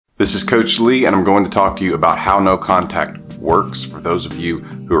This is Coach Lee, and I'm going to talk to you about how no contact works for those of you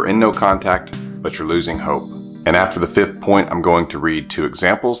who are in no contact, but you're losing hope. And after the fifth point, I'm going to read 2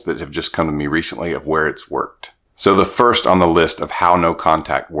 examples that have just come to me recently of where it's worked. So the first on the list of how no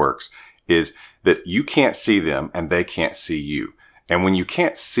contact works is that you can't see them and they can't see you. And when you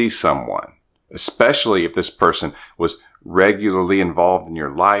can't see someone, especially if this person was regularly involved in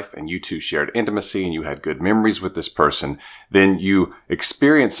your life and you two shared intimacy and you had good memories with this person, then you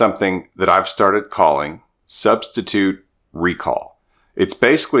experience something that I've started calling substitute recall. It's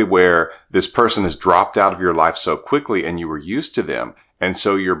basically where this person has dropped out of your life so quickly and you were used to them. And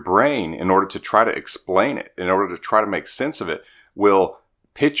so your brain, in order to try to explain it, in order to try to make sense of it, will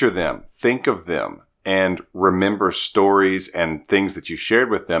picture them, think of them, and remember stories and things that you shared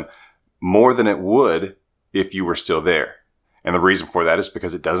with them more than it would if you were still there. And the reason for that is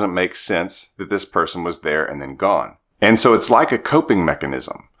because it doesn't make sense that this person was there and then gone. And so it's like a coping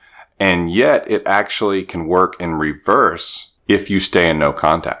mechanism. And yet it actually can work in reverse if you stay in no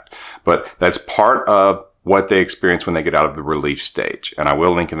contact. But that's part of what they experience when they get out of the relief stage. And I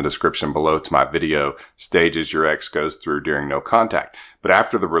will link in the description below to my video, Stages Your Ex Goes Through During No Contact. But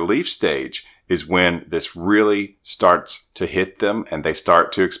after the relief stage is when this really starts to hit them and they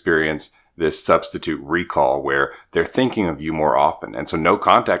start to experience this substitute recall where they're thinking of you more often. And so no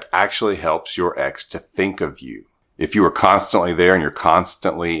contact actually helps your ex to think of you. If you are constantly there and you're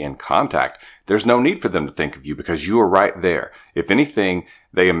constantly in contact, there's no need for them to think of you because you are right there. If anything,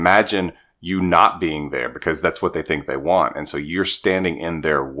 they imagine you not being there because that's what they think they want. And so you're standing in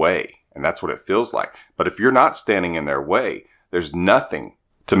their way. And that's what it feels like. But if you're not standing in their way, there's nothing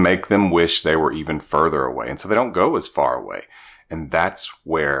to make them wish they were even further away. And so they don't go as far away. And that's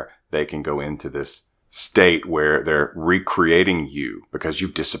where they can go into this state where they're recreating you because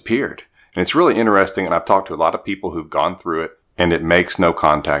you've disappeared. And it's really interesting. And I've talked to a lot of people who've gone through it, and it makes no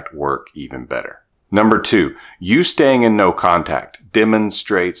contact work even better. Number 2, you staying in no contact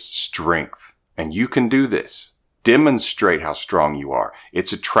demonstrates strength. And you can do this. Demonstrate how strong you are.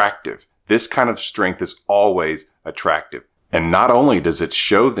 It's attractive. This kind of strength is always attractive. And not only does it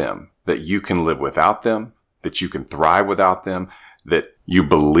show them that you can live without them, that you can thrive without them, that you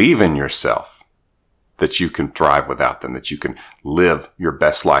believe in yourself, that you can thrive without them, that you can live your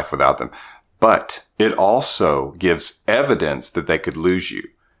best life without them. But it also gives evidence that they could lose you.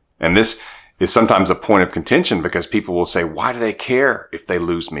 And this is sometimes a point of contention because people will say, why do they care if they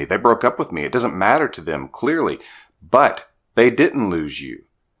lose me? They broke up with me. It doesn't matter to them, clearly. But they didn't lose you.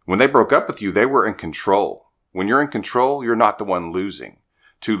 When they broke up with you, they were in control. When you're in control, you're not the one losing.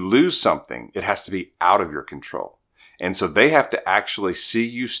 To lose something, it has to be out of your control. And so they have to actually see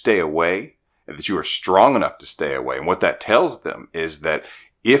you stay away and that you are strong enough to stay away. And what that tells them is that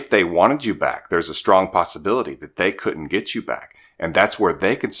if they wanted you back, there's a strong possibility that they couldn't get you back. And that's where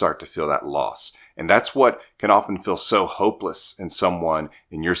they can start to feel that loss. And that's what can often feel so hopeless in someone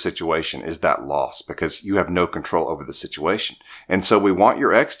in your situation is that loss because you have no control over the situation. And so we want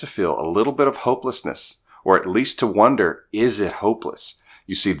your ex to feel a little bit of hopelessness, or at least to wonder, is it hopeless?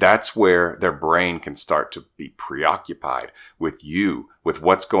 You see, that's where their brain can start to be preoccupied with you, with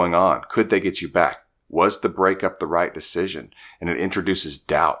what's going on. Could they get you back? Was the breakup the right decision? And it introduces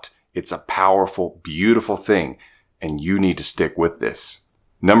doubt. It's a powerful, beautiful thing, and you need to stick with this.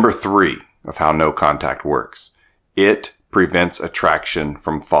 Number 3 of how no contact works. It prevents attraction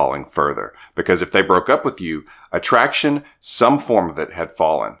from falling further. Because if they broke up with you, attraction, some form of it had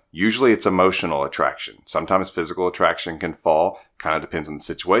fallen. Usually it's emotional attraction. Sometimes physical attraction can fall. Kind of depends on the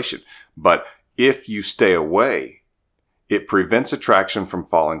situation. But if you stay away, it prevents attraction from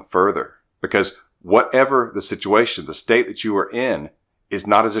falling further. Because whatever the situation, the state that you are in is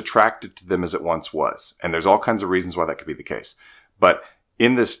not as attractive to them as it once was. And there's all kinds of reasons why that could be the case. But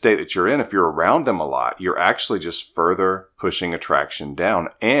in this state that you're in, if you're around them a lot, you're actually just further pushing attraction down.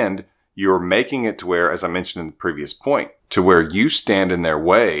 And you're making it to where, as I mentioned in the previous point, to where you stand in their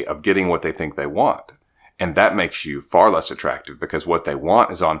way of getting what they think they want. And that makes you far less attractive because what they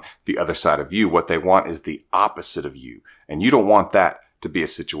want is on the other side of you. What they want is the opposite of you. And you don't want that to be a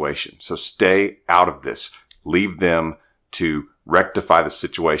situation. So stay out of this. Leave them to rectify the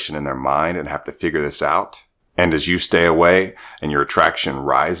situation in their mind and have to figure this out. And as you stay away and your attraction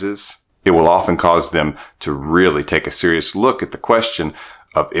rises, it will often cause them to really take a serious look at the question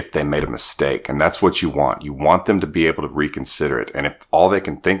of if they made a mistake. And that's what you want. You want them to be able to reconsider it. And if all they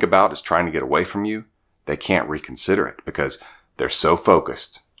can think about is trying to get away from you, they can't reconsider it because they're so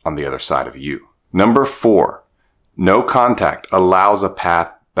focused on the other side of you. Number 4, no contact allows a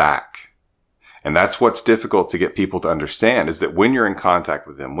path back. And that's what's difficult to get people to understand, is that when you're in contact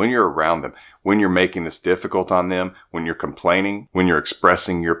with them, when you're around them, when you're making this difficult on them, when you're complaining, when you're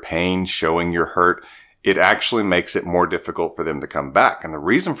expressing your pain, showing your hurt, it actually makes it more difficult for them to come back. And the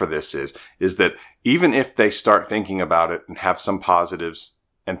reason for this is that even if they start thinking about it and have some positives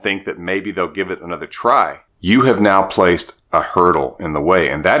and think that maybe they'll give it another try, you have now placed a hurdle in the way.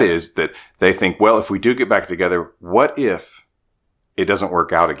 And that is that they think, well, if we do get back together, what if it doesn't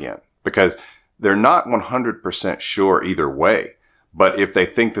work out again? Because they're not 100% sure either way. But if they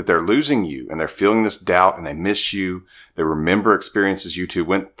think that they're losing you and they're feeling this doubt and they miss you, they remember experiences you two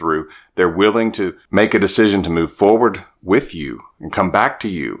went through, they're willing to make a decision to move forward with you and come back to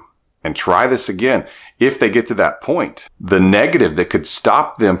you and try this again. If they get to that point, the negative that could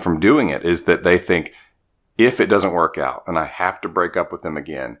stop them from doing it is that they think, if it doesn't work out and I have to break up with them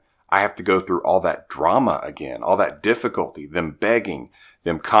again, I have to go through all that drama again, all that difficulty, them begging,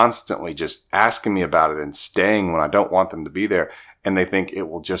 them constantly just asking me about it and staying when I don't want them to be there. And they think it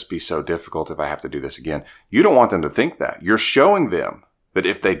will just be so difficult if I have to do this again. You don't want them to think that. You're showing them that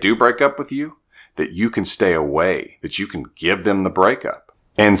if they do break up with you, that you can stay away, that you can give them the breakup.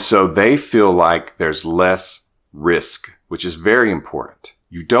 And so they feel like there's less risk, which is very important.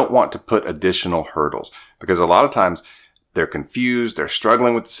 You don't want to put additional hurdles, because a lot of times they're confused, they're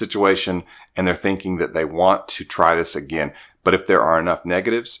struggling with the situation, and they're thinking that they want to try this again. But if there are enough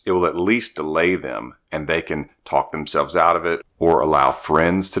negatives, it will at least delay them and they can talk themselves out of it or allow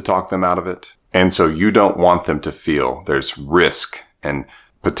friends to talk them out of it. And so you don't want them to feel there's risk and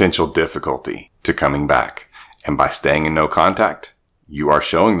potential difficulty to coming back. And by staying in no contact, you are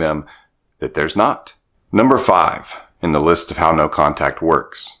showing them that there's not. Number 5 in the list of how no contact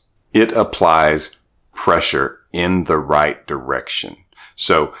works, it applies pressure in the right direction.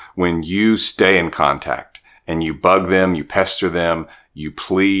 So when you stay in contact and you bug them, you pester them, you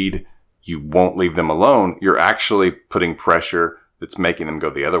plead, you won't leave them alone, you're actually putting pressure that's making them go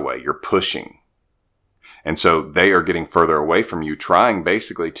the other way. You're pushing. And so they are getting further away from you, trying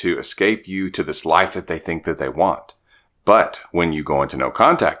basically to escape you to this life that they think that they want. But when you go into no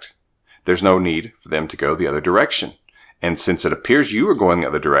contact, there's no need for them to go the other direction. And since it appears you are going the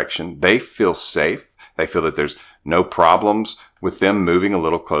other direction, they feel safe. They feel that there's no problems with them moving a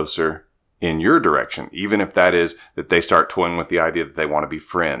little closer in your direction, even if that is that they start toying with the idea that they want to be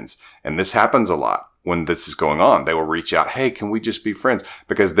friends. And this happens a lot when this is going on. They will reach out, hey, can we just be friends?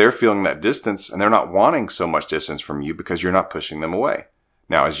 Because they're feeling that distance and they're not wanting so much distance from you because you're not pushing them away.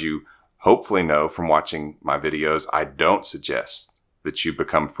 Now, as you hopefully know from watching my videos, I don't suggest that you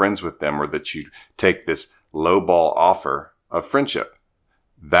become friends with them or that you take this lowball offer of friendship.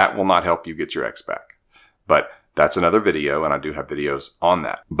 That will not help you get your ex back. But that's another video, and I do have videos on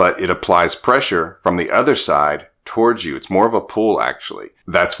that. But it applies pressure from the other side towards you. It's more of a pull, actually.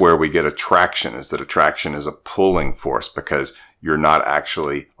 That's where we get attraction, is that attraction is a pulling force because you're not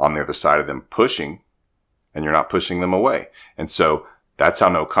actually on the other side of them pushing, and you're not pushing them away. And so that's how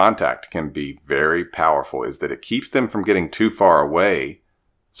no contact can be very powerful, is that it keeps them from getting too far away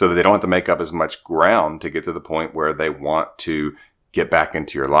so that they don't have to make up as much ground to get to the point where they want to get back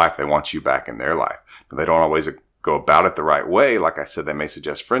into your life. They want you back in their life. But they don't always go about it the right way. Like I said, they may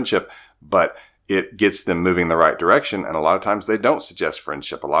suggest friendship, but it gets them moving in the right direction. And a lot of times they don't suggest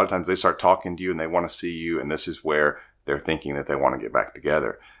friendship. A lot of times they start talking to you and they want to see you. And this is where they're thinking that they want to get back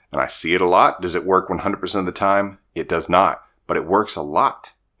together. And I see it a lot. Does it work 100% of the time? It does not, but it works a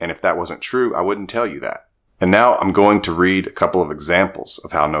lot. And if that wasn't true, I wouldn't tell you that. And now I'm going to read a couple of examples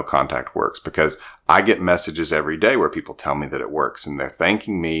of how no contact works, because I get messages every day where people tell me that it works, and they're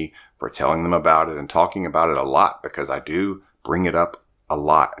thanking me for telling them about it and talking about it a lot, because I do bring it up a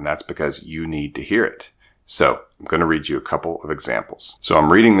lot, and that's because you need to hear it. So I'm going to read you a couple of examples. So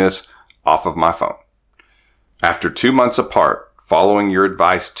I'm reading this off of my phone. After 2 months apart, following your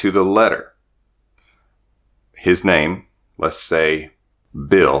advice to the letter, his name, let's say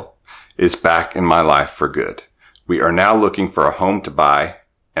Bill, is back in my life for good. We are now looking for a home to buy,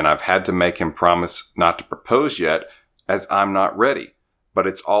 and I've had to make him promise not to propose yet as I'm not ready, but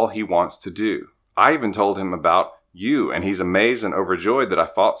it's all he wants to do. I even told him about you, and he's amazed and overjoyed that I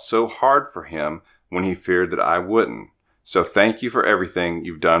fought so hard for him when he feared that I wouldn't. So thank you for everything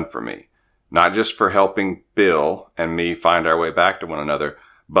you've done for me, not just for helping Bill and me find our way back to one another,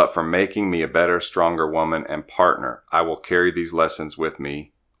 but for making me a better, stronger woman and partner. I will carry these lessons with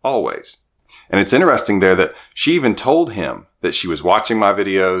me always. And it's interesting there that she even told him that she was watching my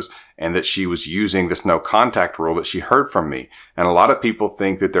videos and that she was using this no contact rule that she heard from me. And a lot of people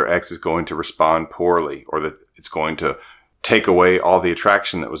think that their ex is going to respond poorly, or that it's going to take away all the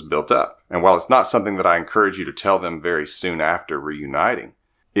attraction that was built up. And while it's not something that I encourage you to tell them very soon after reuniting,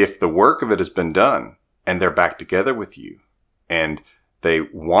 If the work of it has been done and they're back together with you and they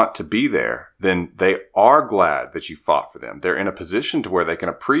want to be there, then they are glad that you fought for them. They're in a position to where they can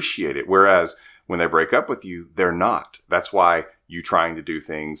appreciate it. Whereas when they break up with you, they're not. That's why you trying to do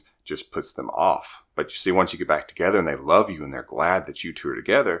things just puts them off. But you see, once you get back together and they love you and they're glad that you two are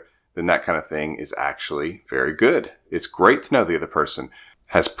together, then that kind of thing is actually very good. It's great to know the other person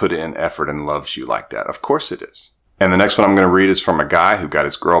has put in effort and loves you like that. Of course it is. And the next one I'm going to read is from a guy who got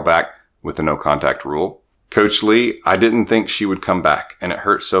his girl back with the no contact rule. Coach Lee, I didn't think she would come back, and it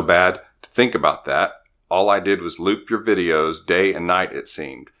hurt so bad to think about that. All I did was loop your videos day and night, it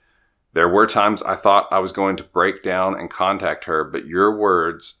seemed. There were times I thought I was going to break down and contact her, but your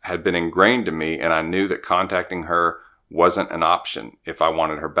words had been ingrained in me, and I knew that contacting her wasn't an option if I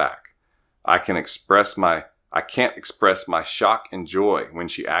wanted her back. I can't express my shock and joy when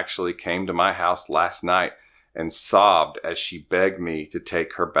she actually came to my house last night and sobbed as she begged me to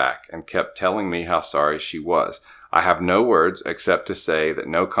take her back and kept telling me how sorry she was. I have no words except to say that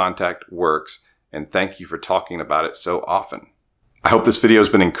no contact works, and thank you for talking about it so often. I hope this video has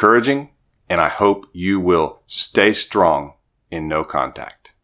been encouraging, and I hope you will stay strong in no contact.